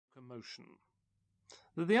motion.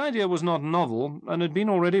 That the idea was not novel, and had been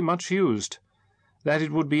already much used. That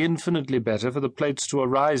it would be infinitely better for the plates to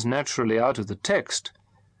arise naturally out of the text,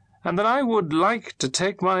 and that I would like to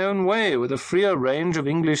take my own way with a freer range of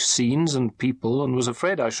English scenes and people, and was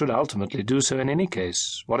afraid I should ultimately do so in any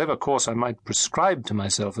case, whatever course I might prescribe to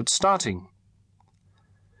myself at starting.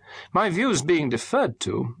 My views being deferred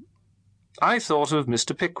to, I thought of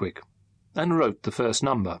Mr. Pickwick, and wrote the first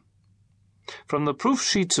number, from the proof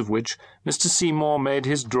sheets of which Mr. Seymour made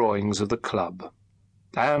his drawings of the club,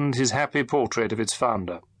 and his happy portrait of its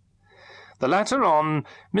founder, the latter on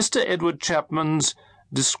Mr. Edward Chapman's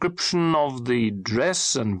description of the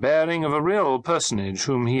dress and bearing of a real personage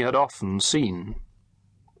whom he had often seen.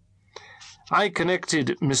 I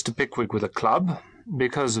connected Mr. Pickwick with a club,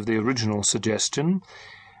 because of the original suggestion,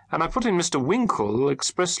 and I put in Mr. Winkle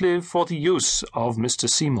expressly for the use of Mr.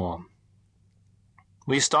 Seymour.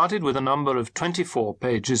 We started with a number of 24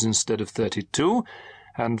 pages instead of 32,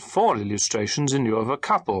 and 4 illustrations in lieu of a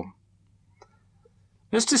couple.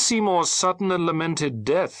 Mr. Seymour's sudden and lamented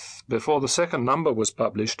death before the second number was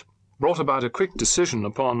published brought about a quick decision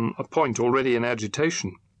upon a point already in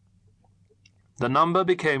agitation. The number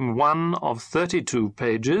became one of 32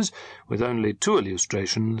 pages, with only 2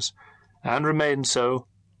 illustrations, and remained so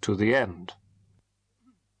to the end.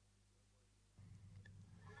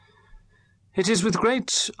 It is with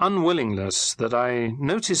great unwillingness that I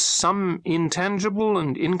notice some intangible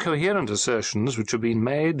and incoherent assertions which have been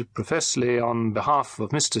made professly on behalf of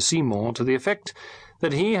Mr. Seymour to the effect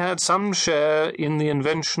that he had some share in the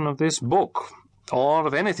invention of this book, or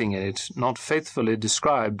of anything in it not faithfully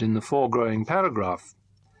described in the foregoing paragraph.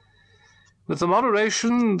 With the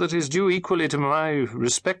moderation that is due equally to my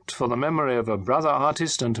respect for the memory of a brother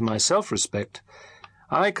artist and to my self-respect,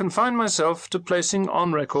 I confine myself to placing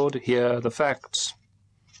on record here the facts.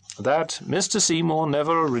 That Mr. Seymour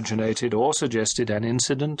never originated or suggested an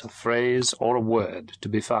incident, a phrase, or a word to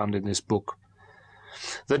be found in this book.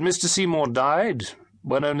 That Mr. Seymour died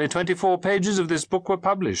when only 24 pages of this book were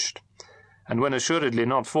published, and when assuredly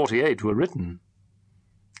not 48 were written.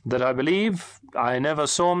 That I believe I never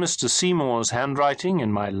saw Mr. Seymour's handwriting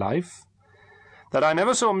in my life. That I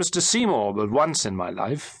never saw Mr. Seymour but once in my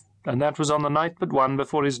life, and that was on the night but one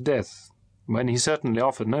before his death, when he certainly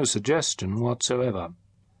offered no suggestion whatsoever.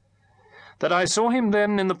 That I saw him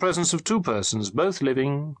then in the presence of 2 persons, both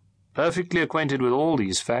living, perfectly acquainted with all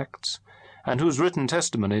these facts, and whose written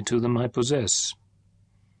testimony to them I possess.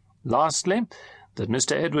 Lastly, that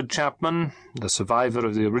Mr. Edward Chapman, the survivor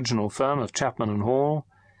of the original firm of Chapman and Hall,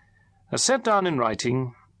 has set down in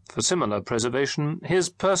writing, for similar preservation, his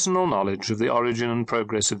personal knowledge of the origin and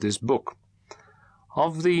progress of this book,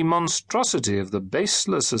 of the monstrosity of the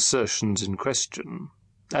baseless assertions in question,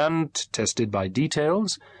 and, tested by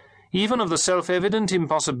details, even of the self-evident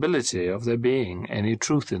impossibility of there being any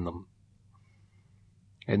truth in them.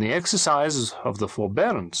 In the exercise of the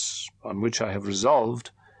forbearance on which I have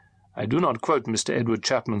resolved, I do not quote Mr. Edward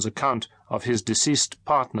Chapman's account of his deceased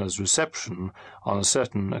partner's reception on a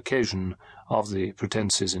certain occasion of the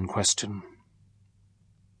pretences in question.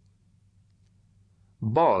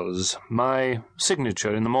 Boz, my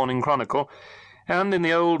signature in the Morning Chronicle, and in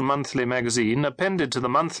the old monthly magazine, appended to the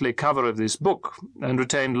monthly cover of this book, and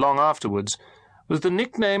retained long afterwards, was the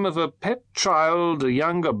nickname of a pet child, a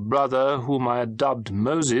younger brother, whom I had dubbed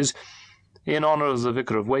Moses, in honour of the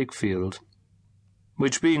Vicar of Wakefield,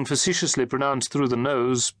 which, being facetiously pronounced through the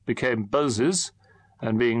nose, became Bozes,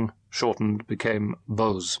 and being shortened became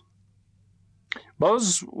Boz.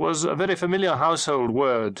 Boz was a very familiar household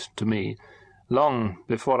word to me, long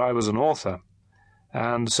before I was an author,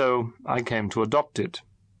 and so I came to adopt it.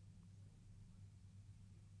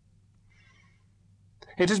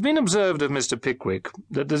 It has been observed of Mr. Pickwick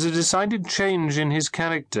that there is a decided change in his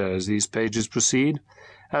character as these pages proceed,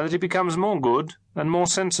 and that he becomes more good and more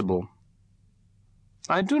sensible.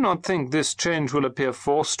 I do not think this change will appear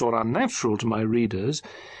forced or unnatural to my readers,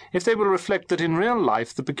 if they will reflect that in real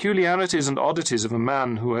life the peculiarities and oddities of a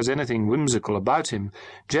man who has anything whimsical about him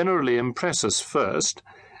generally impress us first,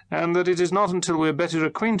 and that it is not until we are better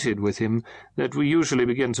acquainted with him that we usually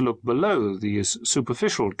begin to look below these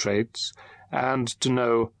superficial traits and to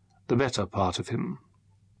know the better part of him.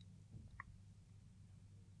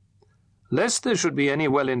 Lest there should be any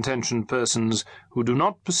well-intentioned persons who do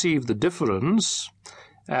not perceive the difference,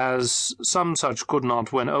 as some such could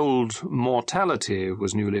not when Old Mortality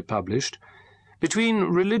was newly published, between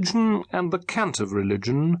religion and the cant of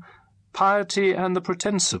religion, piety and the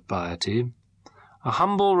pretence of piety, a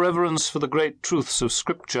humble reverence for the great truths of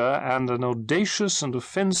Scripture, and an audacious and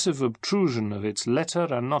offensive obtrusion of its letter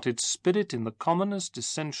and not its spirit in the commonest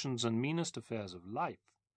dissensions and meanest affairs of life,